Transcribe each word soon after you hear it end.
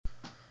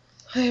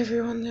Hi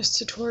everyone, this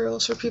tutorial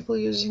is for people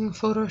using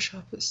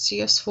Photoshop with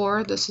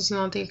cs4. This is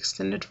not the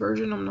extended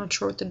version. I'm not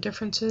sure what the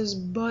difference is,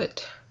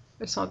 but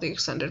it's not the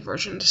extended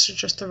version. This is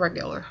just the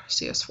regular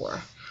cs4.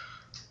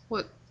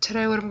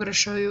 Today what I'm going to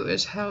show you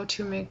is how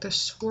to make the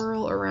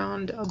swirl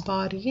around a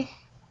body.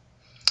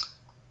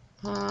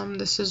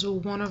 This is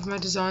one of my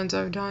designs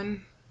I've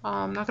done.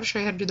 I'm not going to show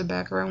you how to do the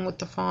background with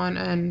the font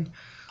and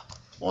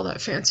all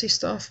that fancy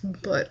stuff,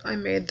 but I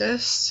made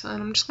this,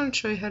 and I'm just going to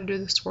show you how to do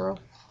the swirl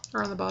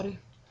around the body.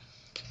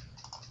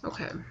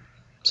 Okay,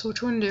 so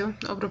what you want to do,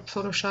 open up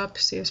Photoshop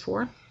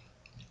cs4,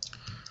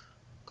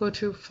 go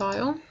to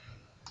File,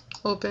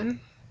 Open,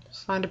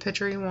 find a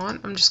picture you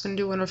want. I'm just going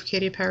to do one of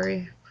Katy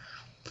Perry.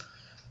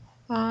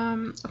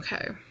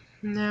 Okay,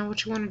 now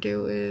what you want to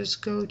do is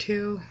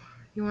you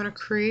want to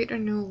create a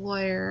new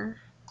layer.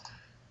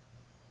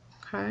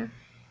 Okay.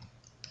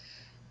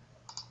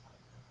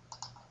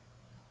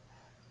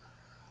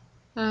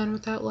 And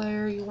with that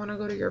layer, you want to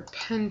go to your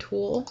pen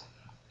tool,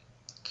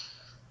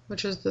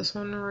 which is this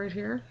one right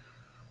here.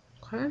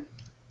 Okay.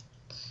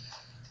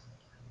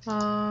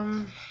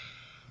 I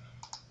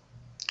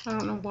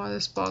don't know why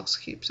this box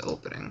keeps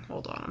opening.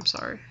 Hold on, I'm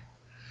sorry.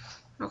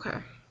 Okay.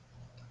 I'm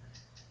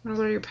gonna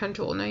go to your pen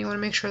tool. Now you want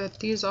to make sure that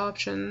these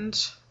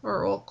options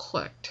are all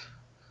clicked.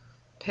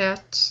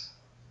 Paths,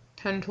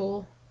 pen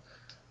tool,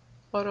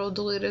 auto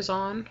delete is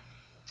on,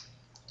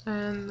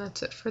 and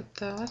that's it for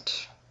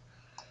that.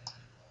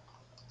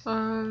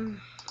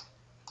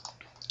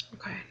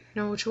 Okay,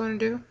 now what you want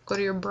to do, go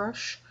to your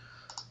brush.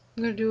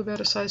 I'm going to do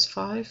about a size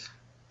 5.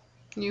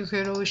 You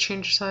could always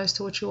change the size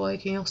to what you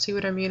like, and you'll see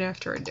what I mean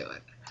after I do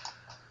it.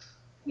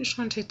 You just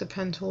want to take the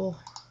pen tool,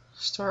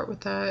 start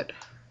with that,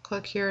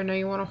 click here. Now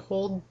you want to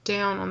hold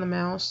down on the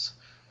mouse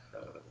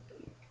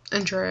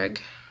and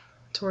drag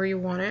to where you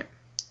want it.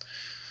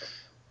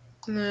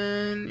 And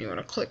then you want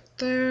to click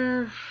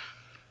there.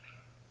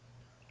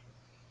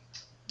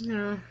 You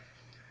know,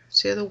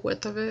 see the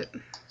width of it,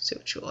 see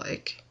what you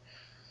like.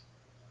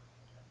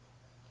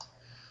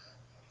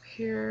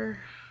 Here.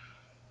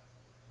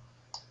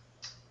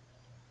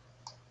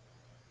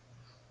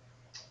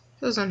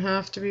 Doesn't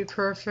have to be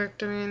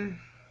perfect. I mean,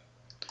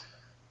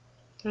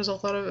 there's a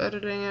lot of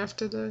editing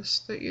after this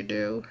that you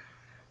do.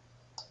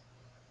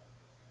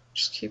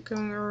 Just keep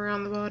going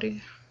around the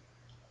body.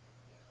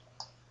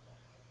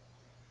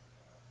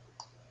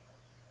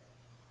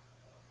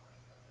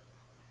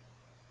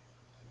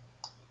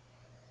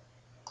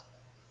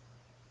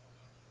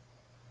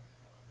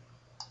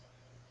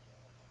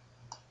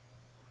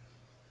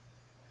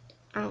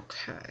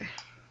 Okay.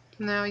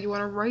 Now you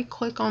want to right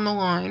click on the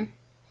line.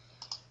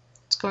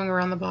 It's going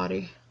around the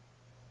body.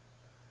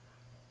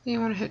 Then you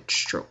want to hit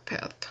stroke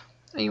path.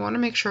 And you want to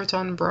make sure it's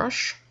on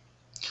brush.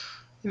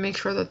 And make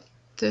sure that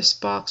this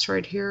box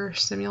right here,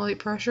 simulate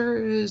pressure,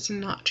 is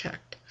not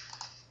checked.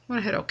 You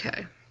want to hit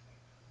OK.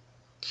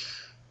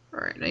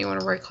 Alright, now you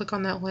want to right click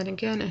on that line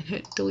again and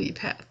hit delete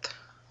path.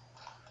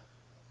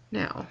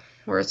 Now,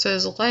 where it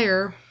says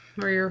layer,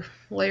 where your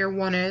layer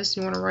 1 is,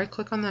 you want to right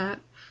click on that,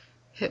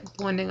 hit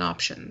blending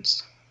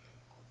options.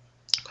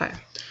 Okay.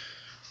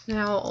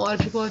 Now, a lot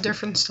of people have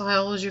different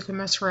styles. You can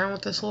mess around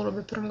with this a little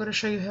bit, but I'm going to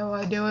show you how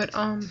I do it.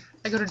 I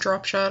go to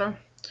drop shadow,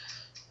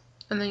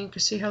 and then you can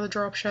see how the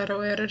drop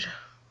shadow added.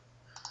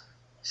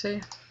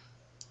 See?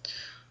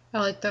 I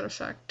like that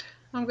effect.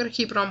 I'm going to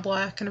keep it on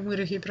black, and I'm going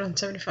to keep it on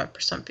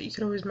 75%, but you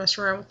can always mess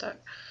around with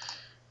that.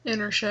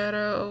 Inner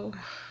shadow.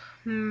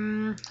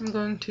 I'm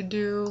going to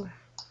do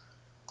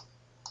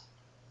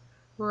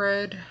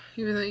red,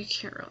 even though you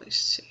can't really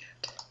see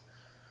it.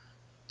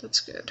 That's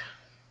good.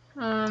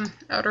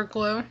 Outer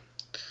glow.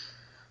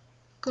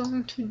 Do I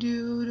want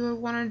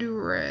to do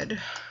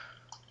red?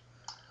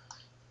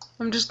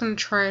 I'm just going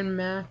to try and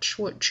match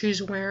what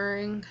she's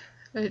wearing.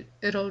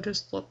 It'll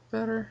just look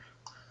better.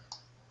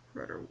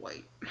 Red or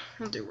white.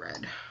 I'll do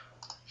red.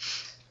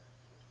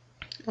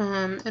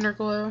 Inner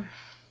glow.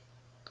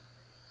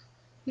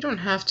 You don't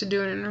have to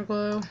do an inner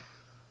glow,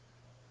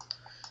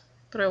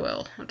 but I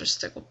will. I'll just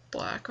stick with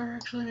black, or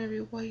actually maybe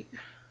white.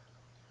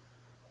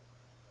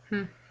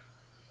 Okay.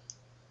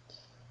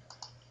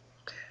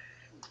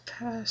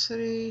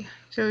 Opacity.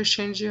 You can always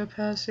change the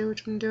opacity,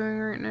 which I'm doing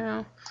right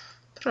now.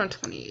 Put it on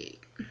 28.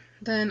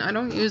 Then I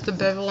don't use the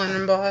bevel and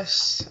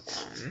emboss.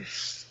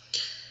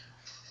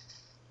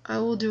 I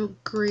will do a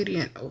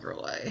gradient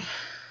overlay.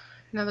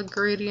 Now the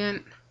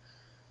gradient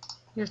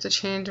you have to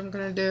change. I'm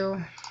gonna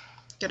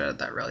get out of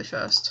that really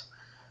fast.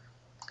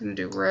 I'm gonna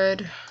do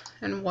red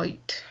and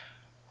white,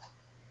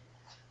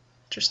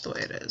 just the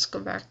way it is. Go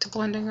back to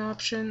blending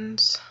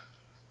options,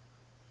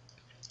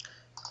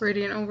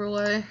 gradient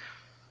overlay.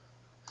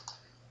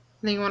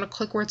 And then you want to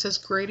click where it says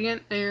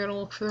gradient, and you're gonna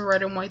look for the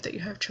red and white that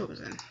you have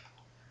chosen.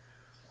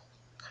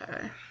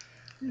 Okay,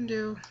 I'm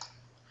gonna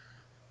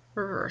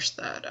reverse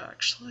that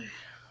actually.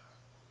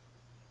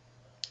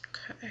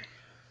 Okay.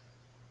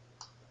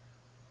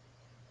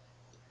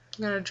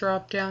 I'm going to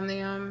drop down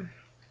the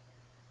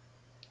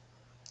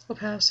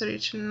opacity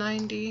to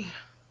 90.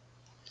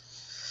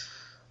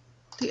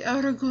 The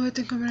outer glow, I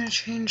think I'm going to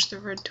change the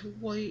red to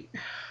white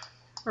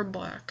or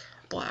black.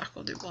 black.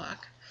 We'll do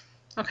black.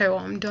 Okay, well,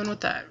 I'm done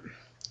with that.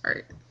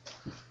 Alright.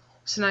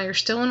 So now you're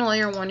still in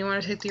layer 1. You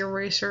want to take the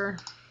eraser.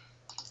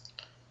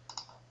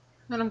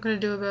 And I'm going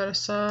to do about a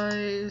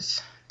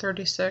size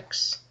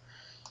 36.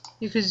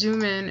 You could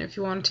zoom in if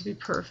you want it to be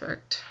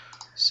perfect.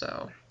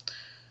 So,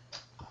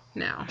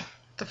 now,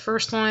 the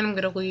first line I'm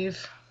going to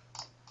leave.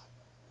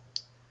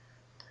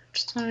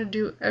 Just want to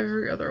do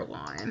every other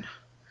line.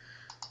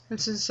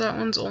 And since that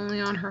one's only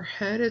on her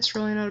head, it's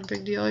really not a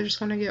big deal. I just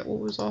want to get what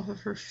was off of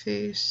her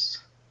face.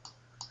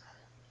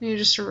 And you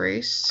just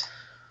erase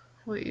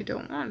what you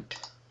don't want.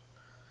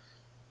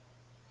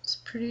 It's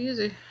pretty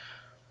easy.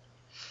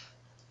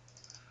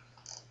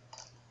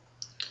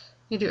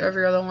 You do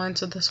every other line,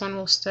 so this one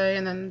will stay,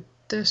 and then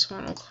this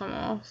one will come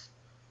off.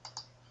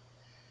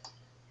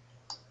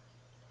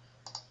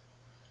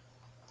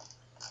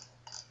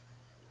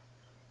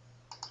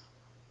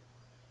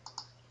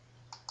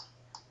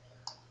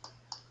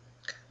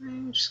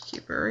 Okay, just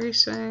keep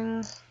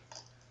erasing.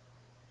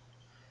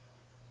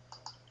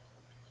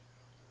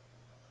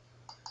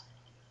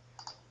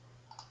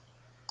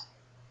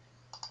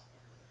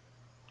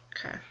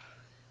 Okay,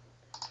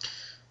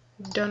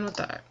 done with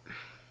that.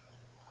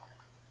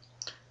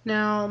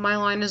 Now my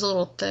line is a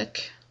little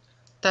thick.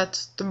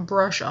 That's the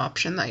brush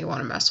option that you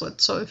want to mess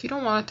with. So if you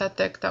don't want it that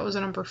thick, that was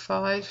a number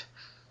 5.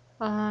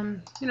 You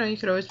know, you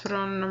could always put it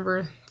on a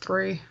number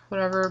 3,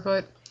 whatever,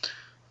 but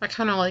I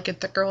kind of like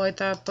it thicker like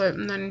that. But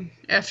and then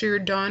after you're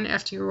done,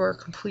 after you are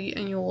complete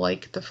and you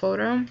like the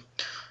photo, you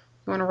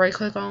want to right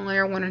click on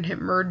layer 1 and hit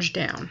merge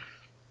down.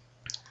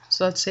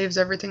 So that saves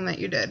everything that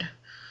you did.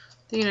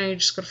 Then, you know, you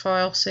just go to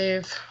file,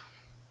 save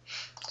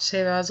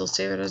as, it'll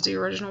save it as the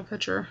original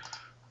picture.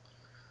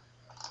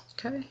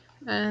 Okay,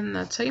 and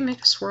that's how you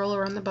make a swirl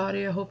around the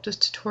body. I hope this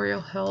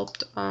tutorial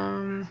helped.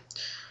 My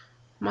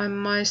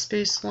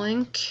MySpace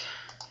link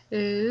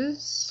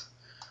is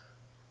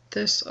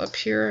this up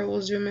here. I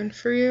will zoom in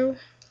for you.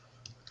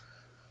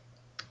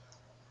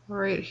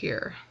 Right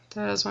here.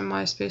 That is my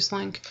MySpace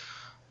link.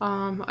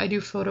 I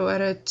do photo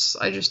edits.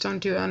 I just don't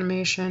do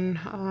animation.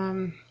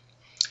 You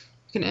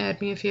can add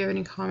me if you have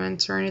any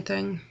comments or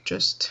anything.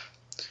 Just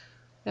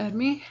add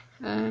me,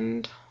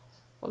 and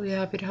I'll be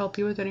happy to help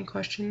you with any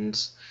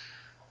questions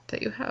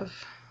that you have.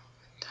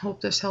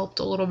 Hope this helped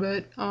a little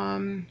bit,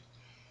 and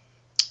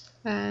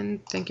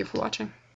thank you for watching.